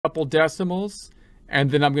couple decimals, and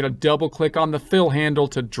then I'm going to double click on the fill handle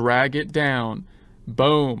to drag it down.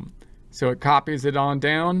 Boom. So it copies it on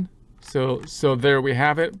down. So there we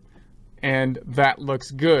have it, and that looks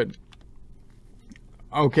good.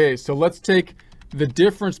 Okay, so let's take the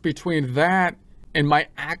difference between that and my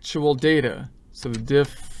actual data. So the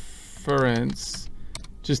difference,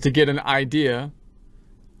 just to get an idea,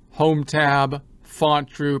 home tab,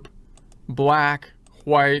 font group, black,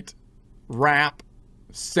 white, wrap,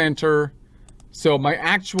 center. So my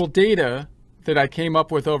actual data that I came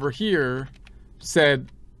up with over here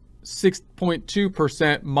said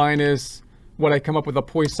 6.2% minus what I come up with a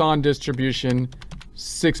Poisson distribution,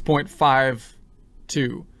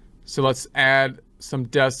 6.52. So let's add some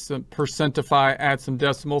percentify, add some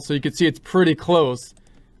decimals. So you can see it's pretty close.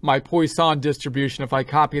 My Poisson distribution, if I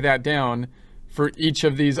copy that down for each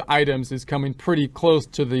of these items, is coming pretty close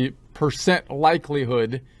to the percent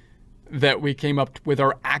likelihood that we came up with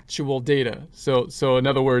our actual data. So in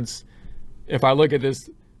other words, if I look at this,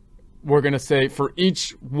 we're going to say for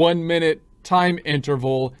each 1 minute time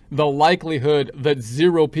interval, the likelihood that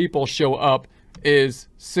 0 people show up is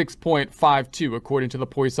 6.52 according to the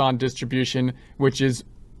Poisson distribution, which is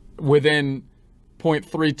within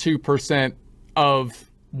 0.32%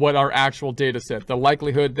 of what our actual data set. The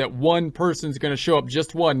likelihood that one person's going to show up,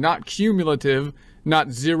 just one, not cumulative, not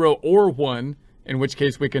 0 or 1, in which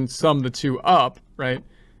case we can sum the two up, right,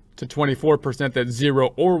 to 24% that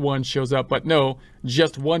 0 or 1 shows up, but no,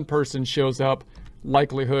 just one person shows up,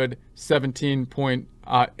 likelihood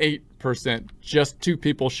 17.8%. Just 2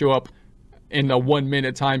 people show up in a 1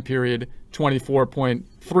 minute time period,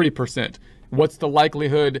 24.3%. What's the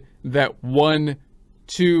likelihood that 1,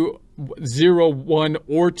 2, 0, 1,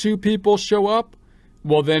 or 2 people show up?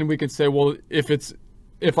 Well, then we can say, well, if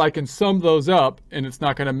I can sum those up and it's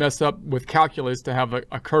not going to mess up with calculus to have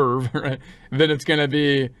a curve, right, then it's going to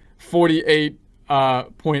be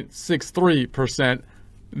 48.63%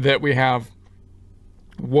 that we have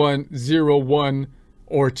 1, 0, 1,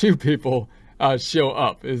 or 2 people show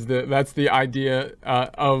up. That's the idea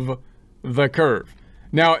of the curve.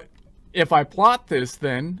 Now, if I plot this,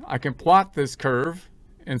 then I can plot this curve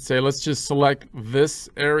and say, let's just select this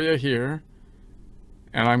area here,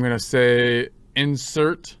 and I'm going to say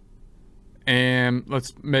insert, and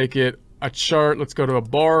let's make it a chart. Let's go to a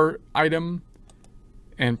bar item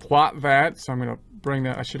and plot that. So I'm going to bring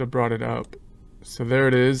that, I should have brought it up. So there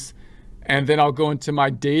it is. And then I'll go into my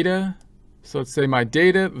data. So let's say my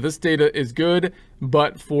data, this data is good,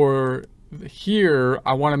 but for here,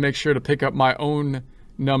 I want to make sure to pick up my own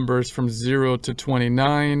numbers from 0 to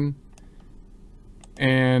 29.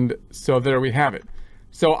 And so there we have it.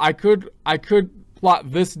 So I could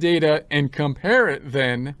plot this data and compare it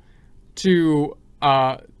then to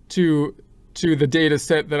the data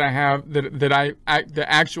set that I have, the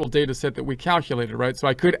actual data set that we calculated, right? So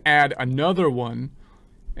I could add another one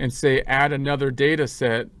and say add another data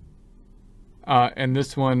set. And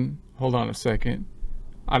this one, hold on a second.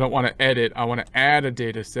 I don't want to edit. I want to add a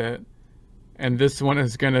data set. And this one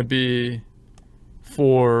is going to be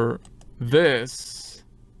for this.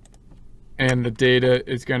 And the data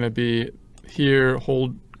is going to be here.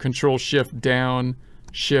 Hold Control Shift down,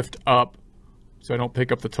 Shift up, so I don't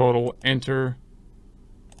pick up the total. Enter.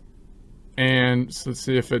 And so let's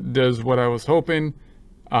see if it does what I was hoping.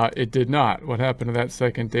 It did not. What happened to that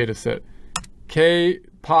second data set?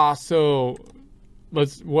 Poisson.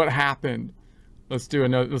 What happened? Let's do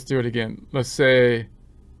it again. Let's say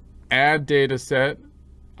add data set.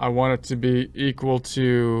 I want it to be equal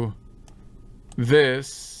to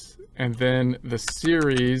this, and then the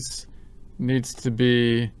series needs to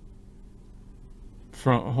be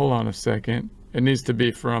from, hold on a second. It needs to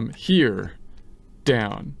be from here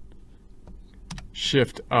down,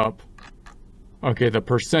 Shift up. Okay, the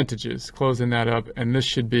percentages, closing that up, and this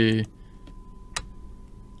should be,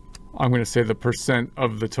 I'm going to say the percent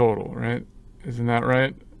of the total, right? Isn't that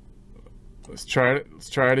right? Let's try it. Let's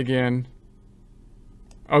try it again.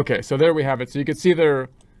 Okay, so there we have it. So you can see they're,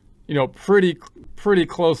 pretty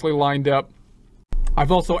closely lined up.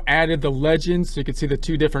 I've also added the legend, so you can see the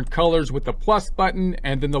 2 different colors with the plus button,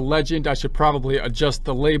 and then the legend. I should probably adjust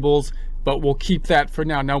the labels, but we'll keep that for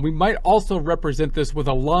now. Now, we might also represent this with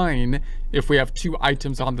a line if we have 2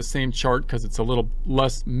 items on the same chart, because it's a little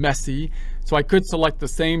less messy. So I could select the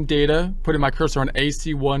same data, putting my cursor on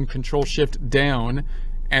AC1, Control Shift down,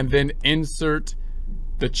 and then insert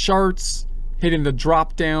the charts, hitting the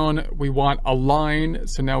drop down. We want a line.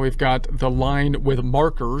 So now we've got the line with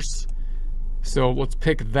markers. So let's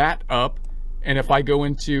pick that up. And if I go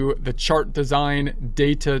into the chart design,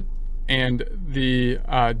 data, and the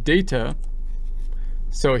data,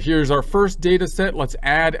 So here's our first data set. Let's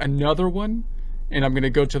add another one. And I'm going to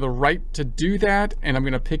go to the right to do that. And I'm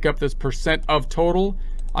going to pick up this percent of total.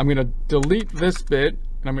 I'm going to delete this bit.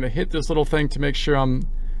 And I'm going to hit this little thing to make sure I'm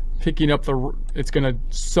picking up it's going to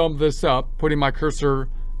sum this up, putting my cursor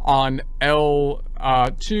on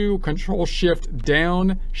L2, Control Shift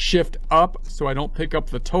down, Shift up, so I don't pick up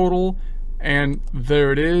the total. And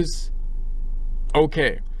there it is.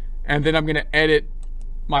 Okay. And then I'm going to edit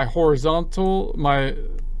my horizontals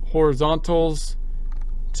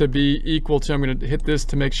to be equal to, I'm going to hit this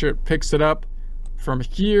to make sure it picks it up from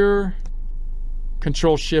here,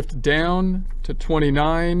 Control Shift down to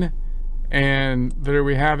 29, and there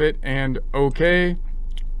we have it, and okay,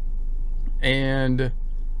 and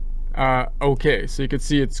okay. So you can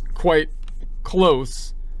see it's quite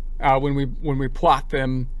close when we plot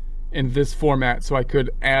them in this format. So I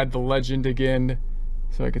could add the legend again.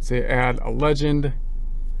 So I could say add a legend,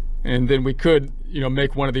 and then we could, you know,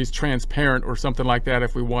 make one of these transparent or something like that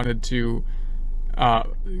if we wanted to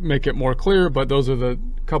make it more clear. But those are the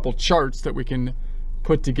couple charts that we can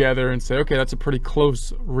put together and say, okay, that's a pretty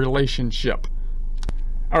close relationship.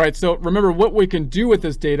 All right, so remember what we can do with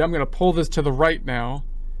this data. I'm going to pull this to the right now.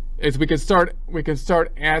 Is we can start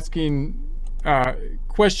asking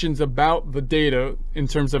questions about the data in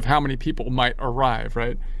terms of how many people might arrive,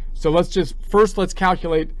 right? So let's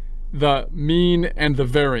calculate the mean and the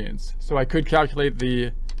variance. So I could calculate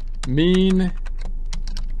the mean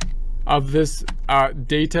of this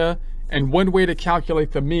data, and one way to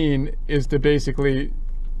calculate the mean is to basically,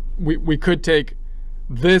 we could take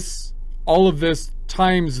this, all of this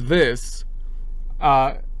times this,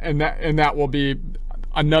 and that will be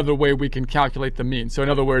another way we can calculate the mean. So in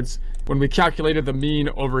other words, when we calculated the mean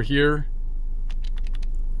over here,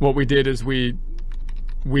 what we did is we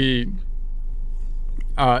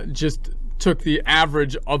just took the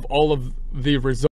average of all of the results